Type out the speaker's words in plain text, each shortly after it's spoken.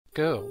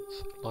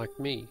Girls like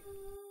me.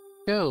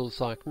 Girls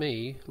like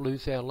me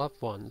lose our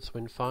loved ones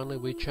when finally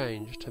we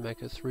change to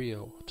make us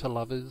real, to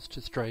lovers,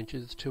 to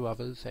strangers, to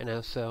others and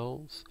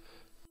ourselves.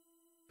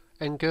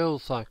 And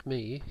girls like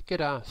me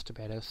get asked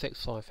about our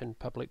sex life in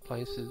public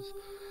places,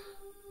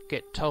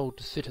 get told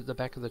to sit at the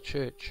back of the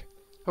church,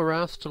 or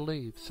asked to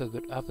leave so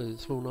that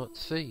others will not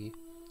see,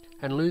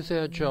 and lose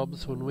our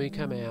jobs when we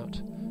come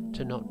out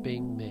to not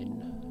being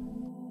men.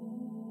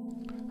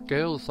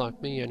 Girls like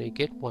me only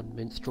get one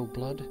menstrual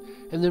blood,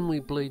 and then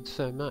we bleed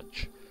so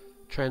much,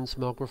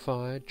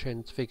 transmogrified,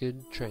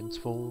 transfigured,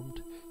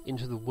 transformed,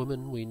 into the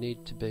woman we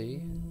need to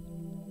be.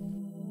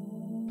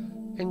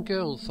 And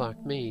girls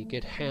like me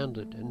get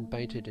hounded and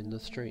baited in the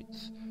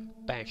streets,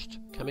 bashed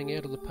coming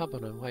out of the pub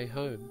on our way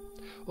home,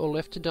 or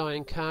left to die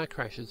in car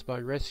crashes by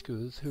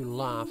rescuers who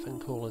laugh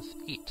and call us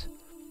it,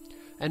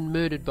 and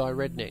murdered by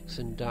rednecks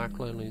in dark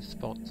lonely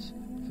spots,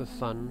 for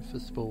fun, for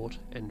sport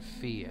and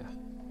fear.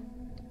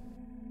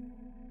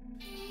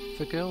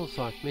 For girls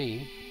like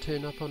me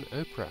turn up on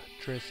Oprah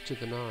dressed to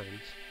the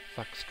nines,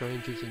 fuck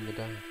strangers in the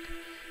dark,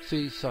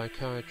 see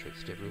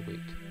psychiatrist every week,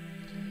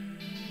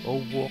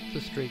 or walk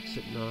the streets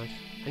at night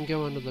and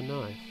go under the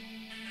knife,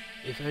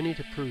 if only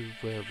to prove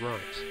we're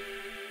right.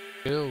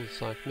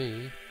 Girls like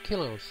me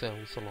kill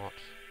ourselves a lot.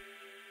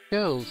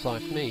 Girls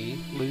like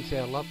me lose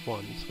our loved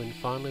ones when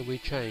finally we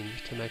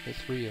change to make us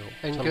real.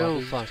 And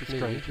girls like me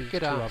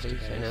get asked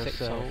about our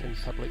sex life in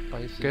public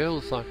places.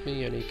 Girls like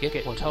me only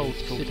get told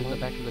to sit in the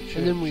back of the church,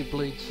 and then we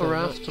bleed so or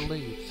asked to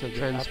leave, so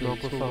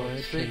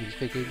transmogrified,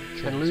 transfigured,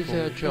 and lose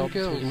our jobs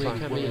when we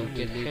come in,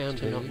 get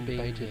hounded and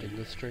baited in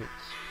the streets.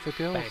 For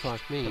girls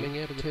like me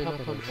coming out of the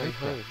pub on way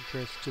home,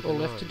 dressed to the or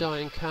left to die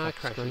in car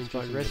crashes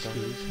by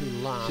rescuers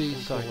who laugh and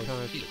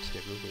psychiatrists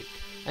every week,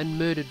 and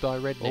murdered by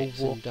rednecks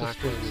in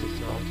dark lonely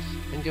spots,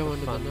 and go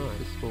under the knife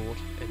for sport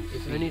and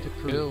if only to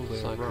prove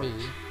girls like me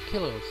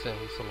kill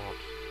ourselves a lot.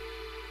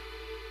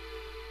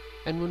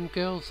 And when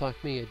girls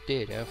like me are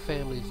dead, our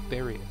families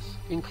bury us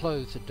in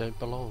clothes that don't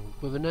belong,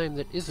 with a name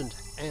that isn't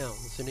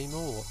ours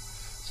anymore,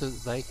 so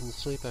that they can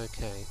sleep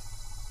okay.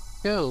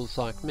 Girls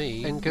like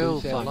me and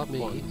girls like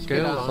me,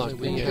 girls like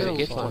me and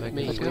get like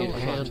me,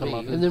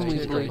 and then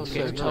we bleed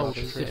get told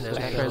to sit in our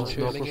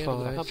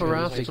transmogrified, for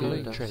after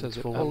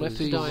transformed, or left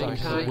to die in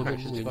car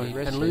crashes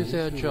and lose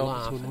our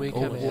jobs when we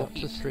come out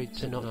the streets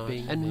to not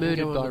being, and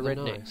murdered by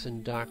rednecks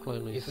in dark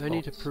lonely spots, if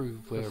only to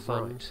prove we're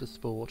fun, for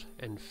sport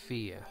and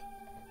fear.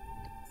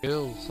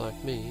 Girls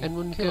like me, and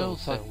when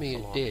girls like me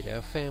are dead,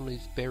 our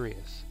families bury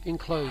us in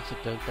clothes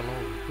that don't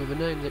belong, with a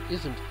name that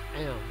isn't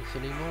ours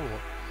anymore,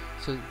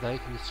 so that they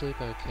can sleep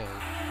okay.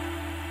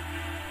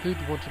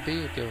 Who'd want to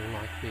be a girl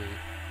like me?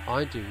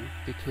 I do,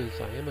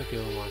 because I am a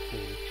girl like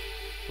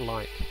me.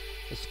 Like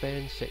a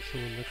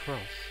pansexual in the cross,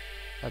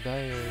 a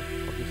bayo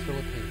of the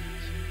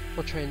Philippines,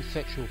 or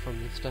transsexual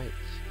from the States,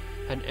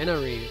 an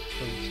NRE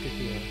from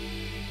Scipio,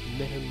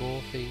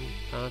 metamorphing,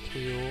 aren't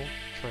we all,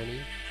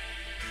 tranny?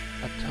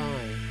 A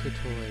Thai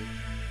Katoi,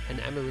 an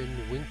Amarin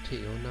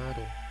Winkti or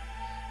Nadal,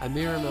 a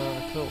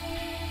Miramar Kulp,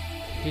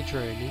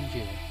 Hydro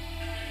Ninja,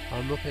 a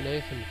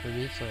Mukhanathan from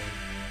Islam,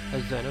 a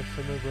Zanna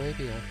from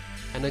Arabia,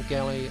 and a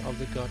galley of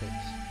the goddess,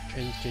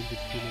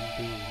 transgendered human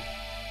being.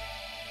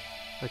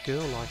 A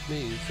girl like me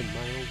is a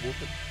male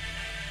woman.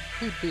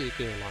 Who'd be a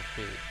girl like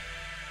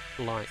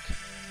me? Like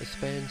a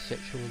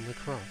pansexual in the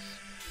cross,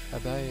 a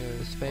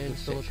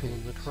pansexual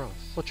in the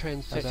cross, or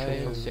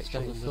transsexual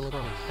from the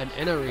Philippines, an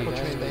NRE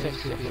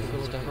transsexual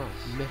from the cross,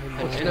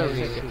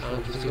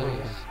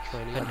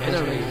 an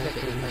NRE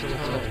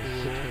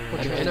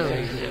an NRE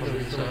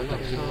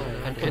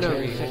an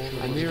NRE an NRE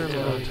a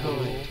Miramar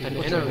an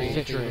NRE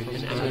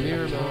an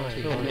Miramar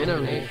an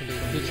NRE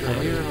a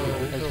Miramar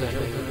a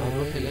Zanna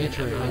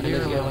a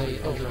galley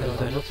of a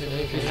Zanna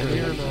a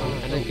Miramar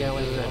and a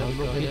galley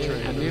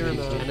a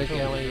Miramar and a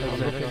galley a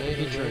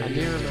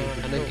Miramar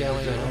and a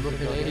galley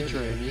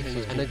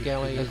and a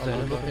galley of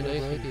Arabia,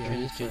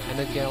 and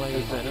a galley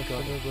of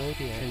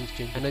Arabia,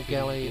 and a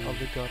galley of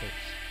the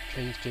goddess,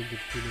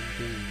 transgendered human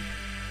being.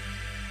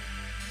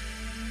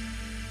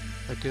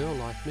 A girl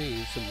like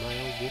me is a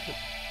male woman.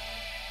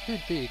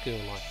 Who'd be a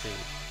girl like me?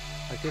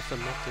 I guess I'm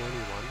not the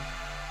only one.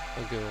 A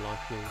girl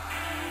like me.